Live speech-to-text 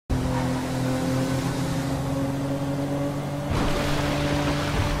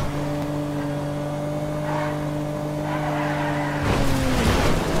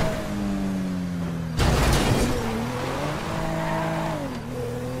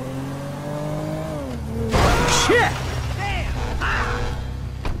shit! Damn! Ah!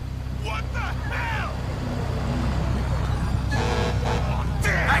 What the hell? Oh,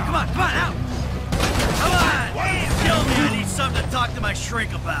 damn! Alright, come on, out! Come on! Kill me, I need something to talk to my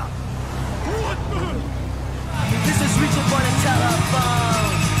shrink about. What the? This is reaching for the telephone!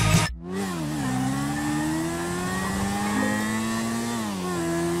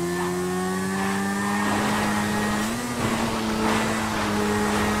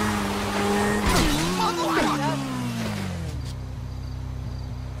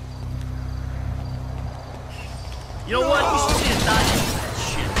 You know what? You should see a dodge into that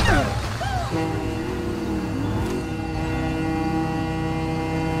shit.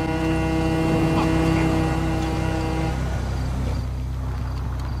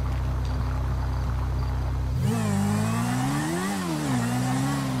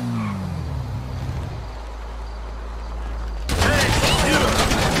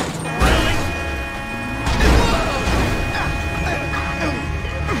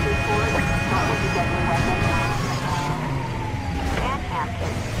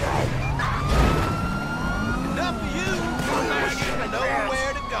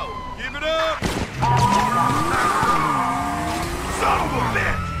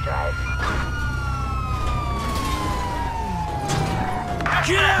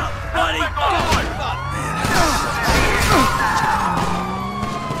 Get out, buddy!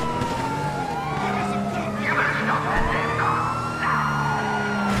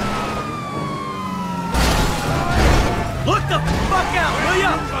 Look the fuck out, will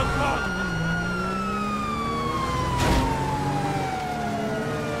ya?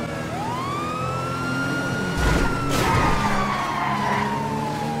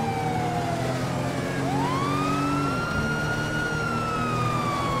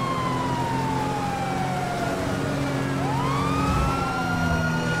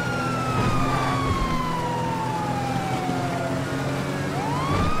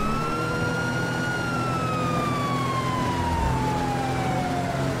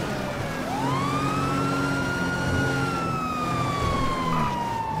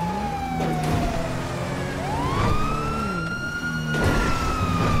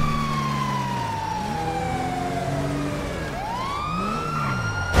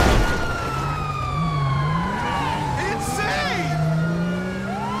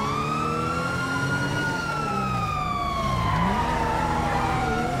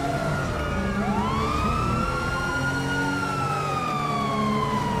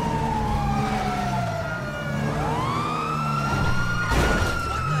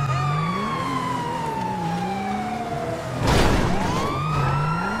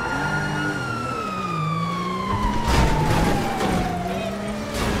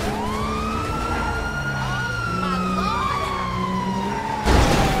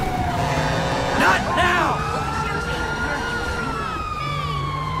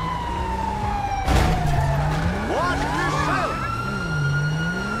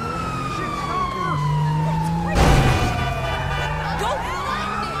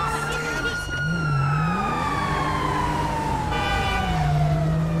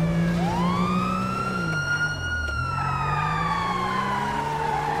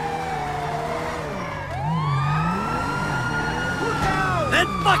 Then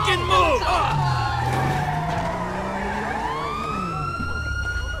fucking move!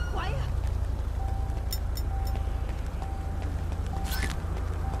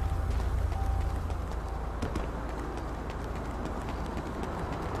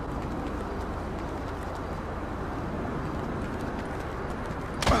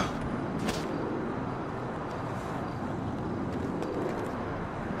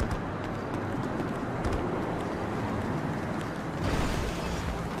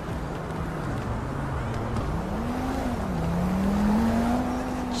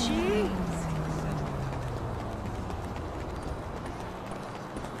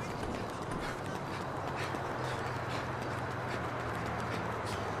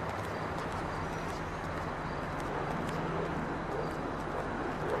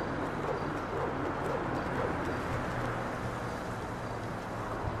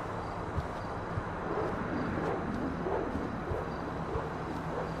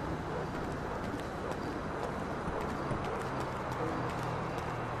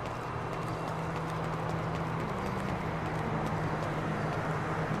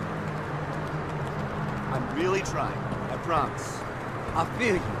 I'm really trying, I promise. I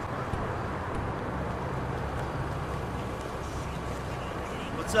feel you.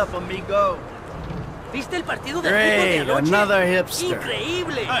 What's up, amigo? ¿Viste el partido de fútbol de anoche? Another hipster.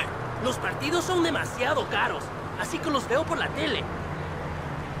 ¡Increíble! Hey. Los partidos son demasiado caros, así que los veo por la tele.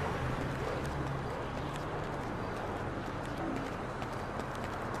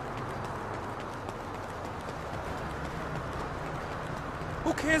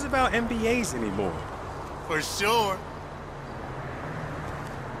 cares about MBAs anymore? For sure.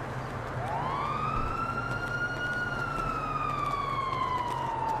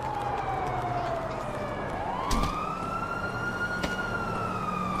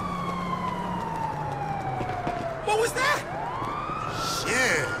 What was that?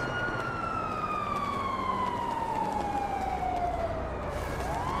 Shit.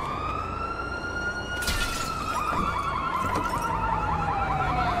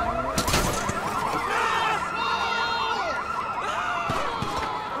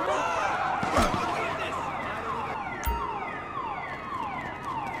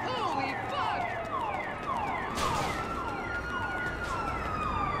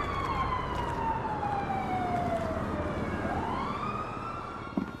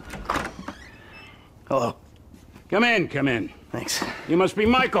 Hello. Come in, come in. Thanks. You must be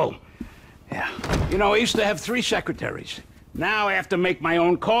Michael. Yeah. You know, I used to have 3 secretaries. Now I have to make my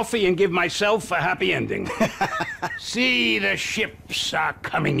own coffee and give myself a happy ending. See, the ships are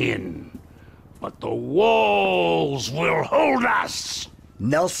coming in, but the walls will hold us.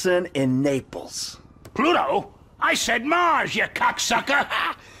 Nelson in Naples. Pluto? I said Mars, you cocksucker!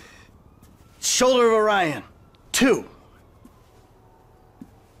 Shoulder of Orion. 2.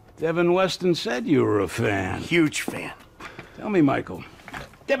 Devin Weston said you were a fan. Huge fan. Tell me, Michael,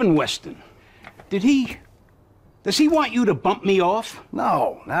 Devin Weston, does he want you to bump me off?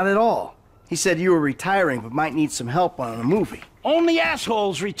 No, not at all. He said you were retiring but might need some help on a movie. Only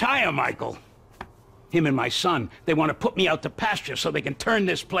assholes retire, Michael. Him and my son, they want to put me out to pasture so they can turn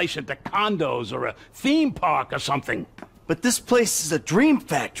this place into condos or a theme park or something. But this place is a dream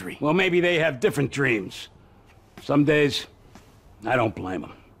factory. Well, maybe they have different dreams. Some days, I don't blame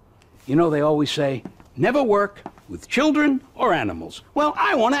them. You know, they always say, never work with children or animals. Well,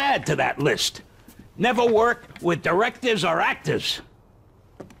 I want to add to that list. Never work with directors or actors.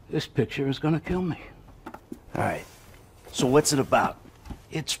 This picture is gonna kill me. All right. So what's it about?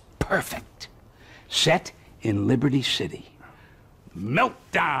 It's perfect. Set in Liberty City.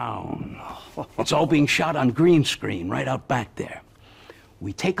 Meltdown. It's all being shot on green screen right out back there.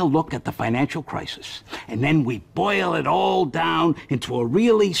 We take a look at the financial crisis, and then we boil it all down into a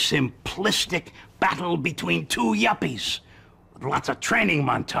really simplistic battle between 2 yuppies with lots of training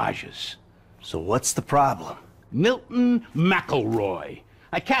montages. So what's the problem? Milton McElroy.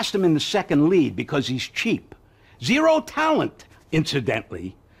 I cast him in the second lead because he's cheap. 0 talent,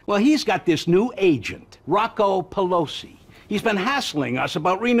 incidentally. Well, he's got this new agent, Rocco Pelosi. He's been hassling us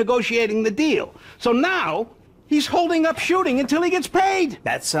about renegotiating the deal. So now, he's holding up shooting until he gets paid.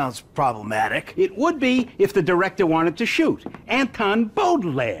 That sounds problematic. It would be if the director wanted to shoot. Anton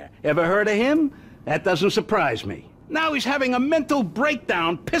Baudelaire. Ever heard of him? That doesn't surprise me. Now he's having a mental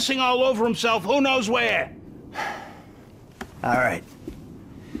breakdown, pissing all over himself who knows where. All right.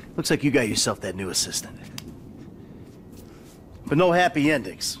 Looks like you got yourself that new assistant. But no happy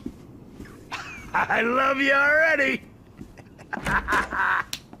endings. I love you already.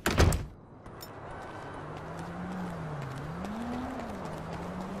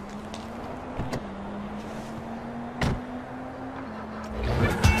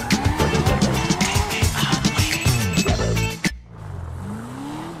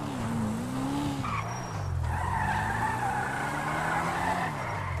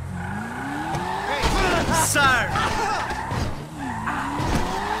 Sir!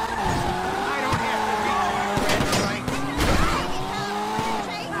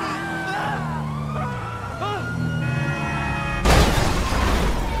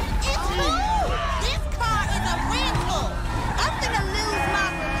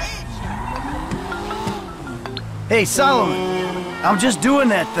 Hey, Solomon. I'm just doing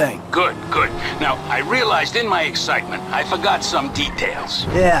that thing. Good, good. Now, I realized in my excitement, I forgot some details.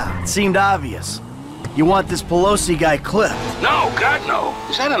 Yeah, it seemed obvious. You want this Pelosi guy clipped. No, God, no.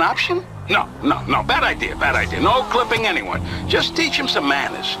 Is that an option? No. Bad idea, bad idea. No clipping anyone. Just teach him some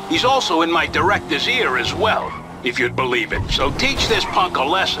manners. He's also in my director's ear as well, if you'd believe it. So teach this punk a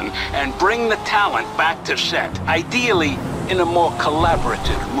lesson and bring the talent back to set. Ideally, in a more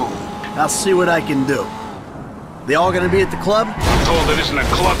collaborative mood. I'll see what I can do. They all gonna be at the club? I'm told it isn't a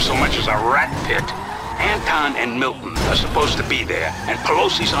club so much as a rat pit. Anton and Milton are supposed to be there, and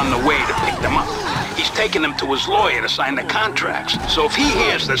Pelosi's on the way to pick them up. He's taking them to his lawyer to sign the contracts. So if he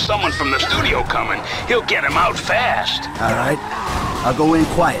hears there's someone from the studio coming, he'll get him out fast. All right. I'll go in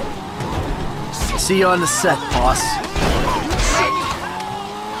quiet. See you on the set, boss.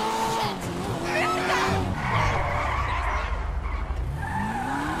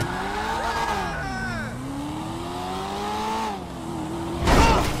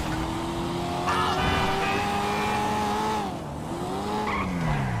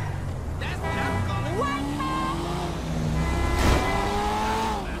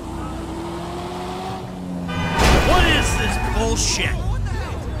 bullshit.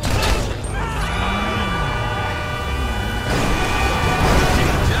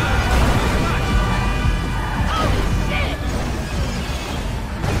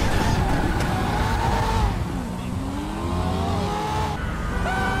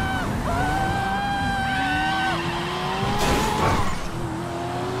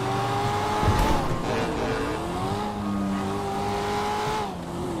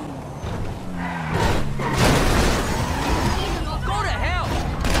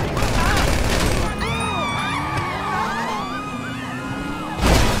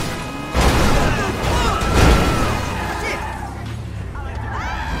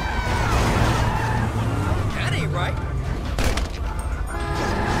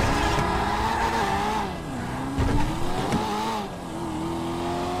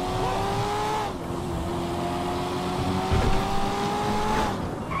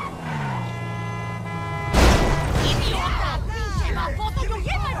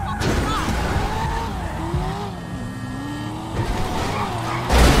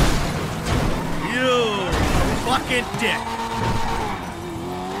 Fucking dick.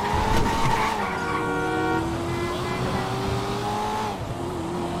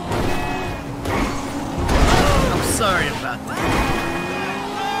 I'm sorry about that.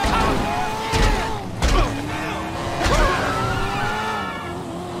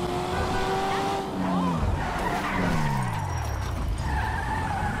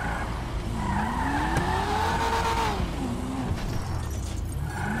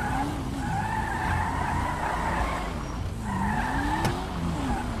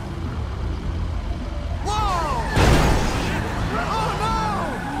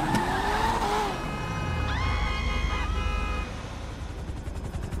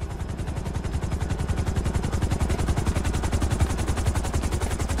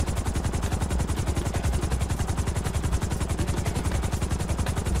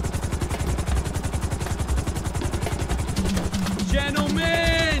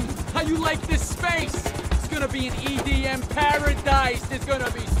 Gentlemen, how you like this space? It's gonna be an EDM paradise. There's gonna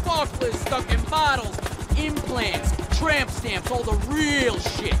be sparklers stuck in bottles, implants, tramp stamps, all the real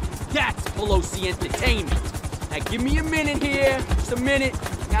shit. That's Pelosi Entertainment. Now give me a minute here, just a minute.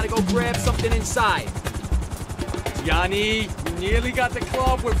 Gotta go grab something inside. Johnny, we nearly got the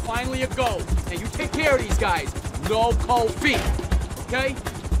club. We're finally a go. Now you take care of these guys. No cold feet. Okay?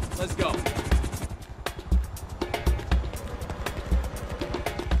 Let's go.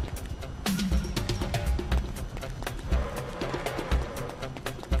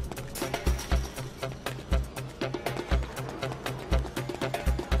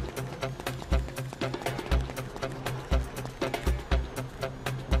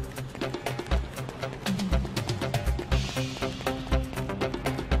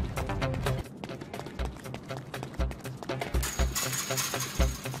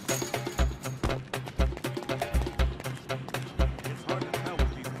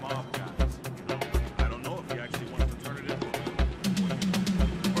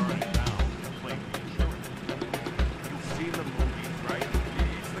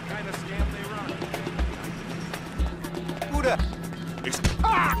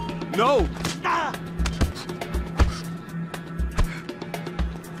 No!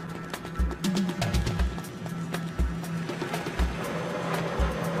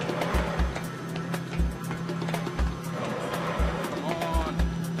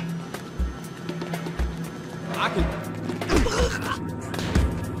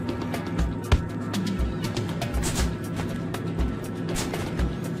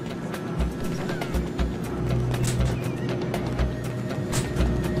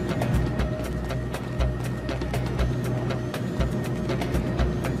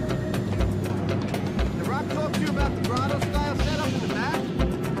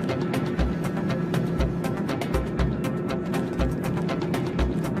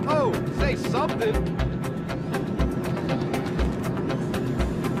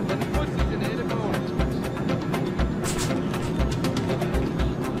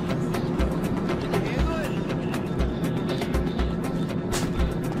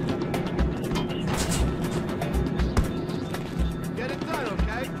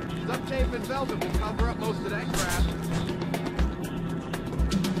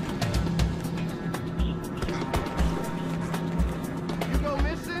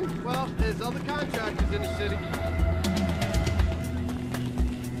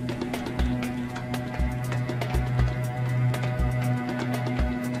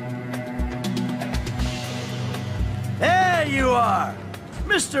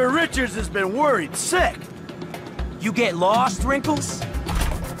 Mr. Richards has been worried sick. You get lost, Wrinkles?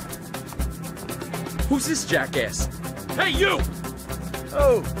 Who's this jackass? Hey, you!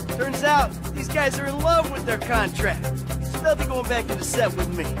 Oh, turns out these guys are in love with their contract. So they'll be going back to the set with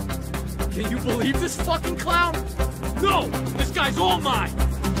me. Can you believe this fucking clown? No! This guy's all mine!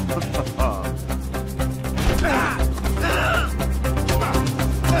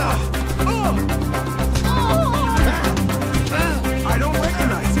 I don't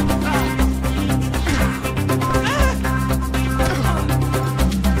recognize him.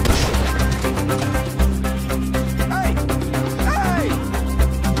 Hey! Hey!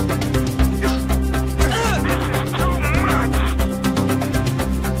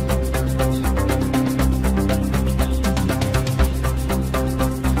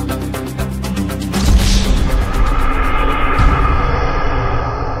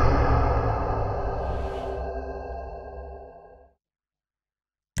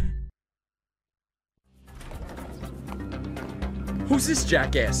 Who's this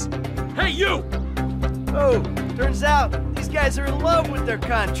jackass? Hey, you! Oh, turns out these guys are in love with their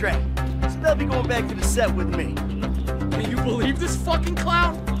contract. So they'll be going back to the set with me. Can you believe this fucking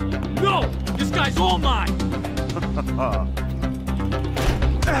clown? No! This guy's all mine!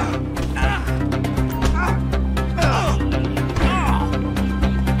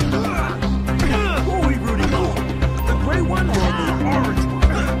 Who are we rooting for? The gray one or the orange one?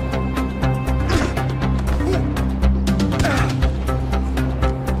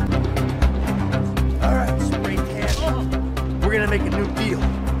 Alright, spray tan. We're gonna make a new deal.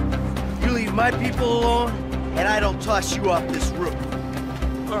 You leave my people alone, and I don't toss you off this roof.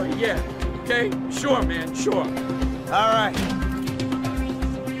 Oh, yeah. Okay? Sure, man, sure. Alright.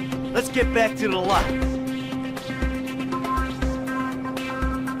 Let's get back to the lot.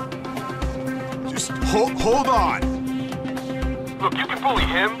 Just hold on. Look, you can bully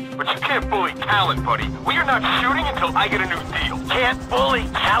him, but you can't bully talent, buddy. We are not shooting until I get a new deal. Can't bully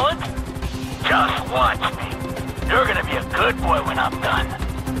talent? Just watch me. You're gonna be a good boy when I'm done.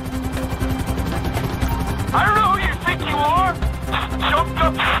 I don't know who you think you are. Jumped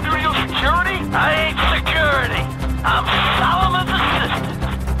up studio security? I ain't security. I'm Solomon's assistant.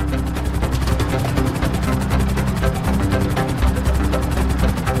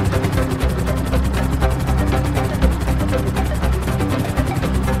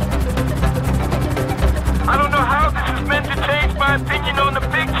 I don't know how this is meant to change my opinion on the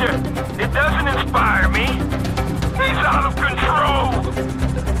picture. It doesn't inspire me. He's out of control.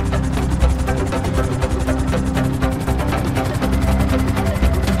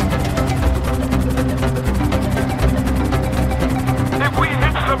 If we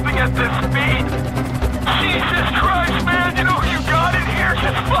hit something at this speed, Jesus Christ, man, you know who you got in here?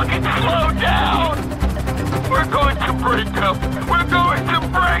 Just fucking slow down. We're going to break up. We're going to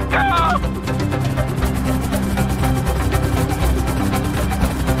break up.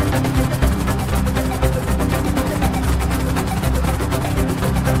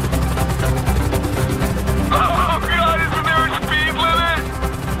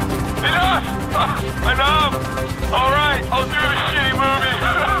 Enough! Alright, I'll do the shitty movie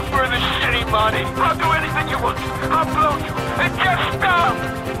for the shitty money. I'll do anything you want. I'll blow you. And just stop!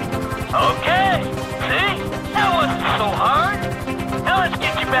 Okay. See? That wasn't so hard. Now let's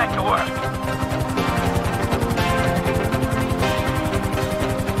get you back to work.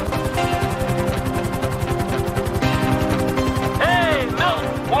 Hey,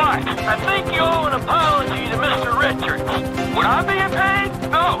 Milton. What? I think you owe an apology to Mr. Richards. Would I be paid?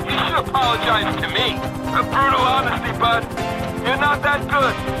 No, you should apologize to me. A brutal honesty, bud. You're not that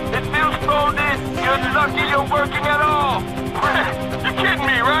good. It feels phoned in. You're lucky you're working at all. You're kidding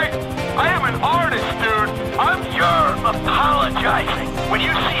me, right? I am an artist, dude. You're apologizing. When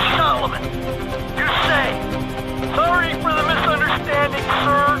you see Solomon, you say, "Sorry for the misunderstanding,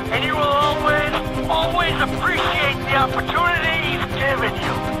 sir," and you will always appreciate the opportunity he's given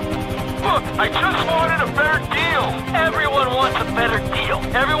you. Look, I just wanted a better deal. Everyone wants a better deal.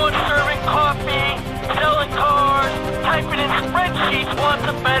 Everyone serving coffee, selling cars, typing in spreadsheets wants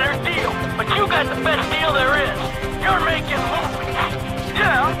a better deal. But you got the best deal there is. You're making movies.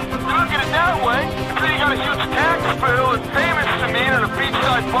 Yeah, you look at it that way. So you got a huge tax bill and payments to me in a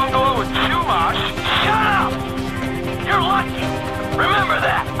beachside bungalow with Chumash. Shut up! You're lucky. Remember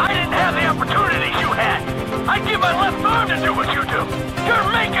that. I didn't have the opportunities you had. I'd give my left arm to do what you do. You're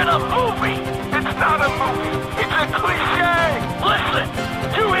making a movie. It's not a movie. It's a cliche. Listen,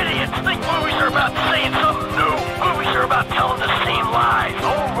 you idiots think movies are about saying something new. Movies are about telling the same lies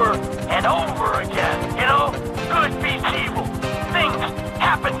over and over again. You know, good beats evil. Things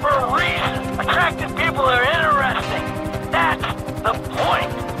happen for a reason. Attracting people that are interesting. That's the point.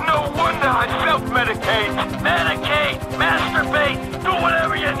 No wonder I self-medicate. Medicate, masturbate, do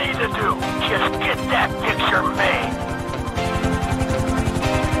whatever you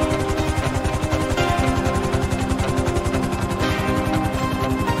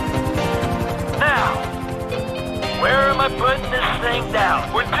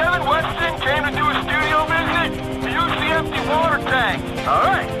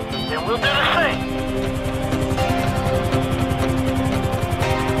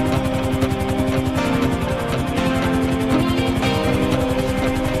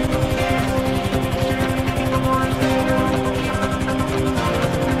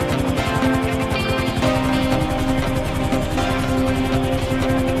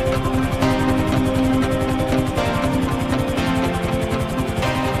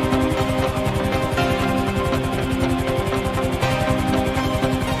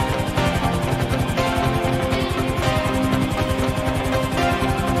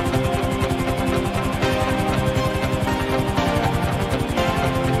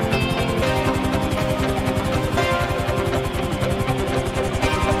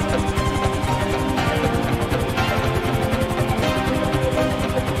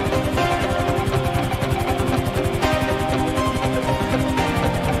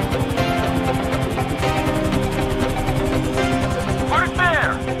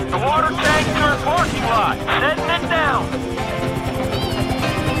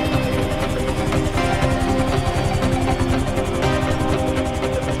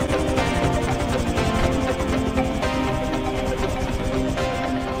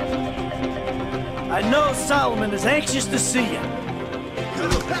Solomon is anxious to see you.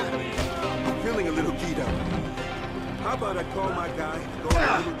 Feeling a little keyed up. How about I call my guy, go on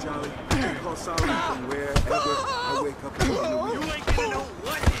a little jolly, and call Solomon from wherever I wake up in the morning. You ain't gonna know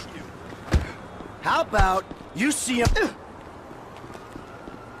what hit you. How about you see him?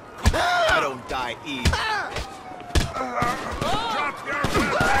 I don't die easy. Drop your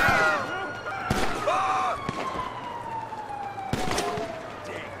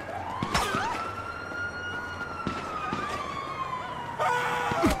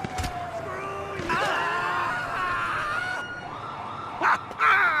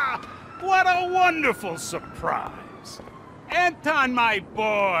What a wonderful surprise. Anton, my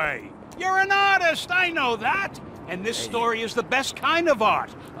boy, you're an artist, I know that. And this story is the best kind of art.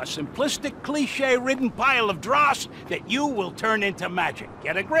 A simplistic, cliche-ridden pile of dross that you will turn into magic.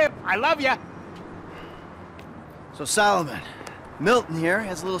 Get a grip, I love ya. So Solomon, Milton here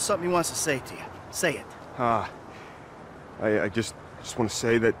has a little something he wants to say to you. Say it. I just want to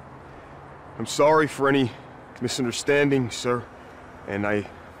say that I'm sorry for any misunderstanding, sir. And I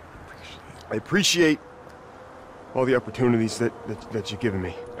appreciate all the opportunities that you've given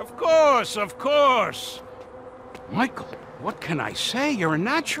me. Of course, of course. Michael, what can I say? You're a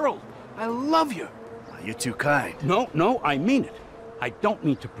natural. I love you. You're too kind. No, I mean it. I don't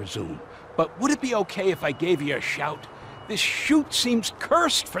mean to presume. But would it be okay if I gave you a shout? This shoot seems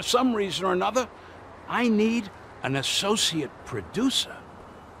cursed for some reason or another. I need an associate producer.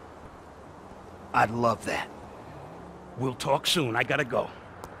 I'd love that. We'll talk soon. I gotta go.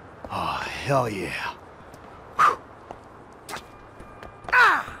 Oh, hell yeah.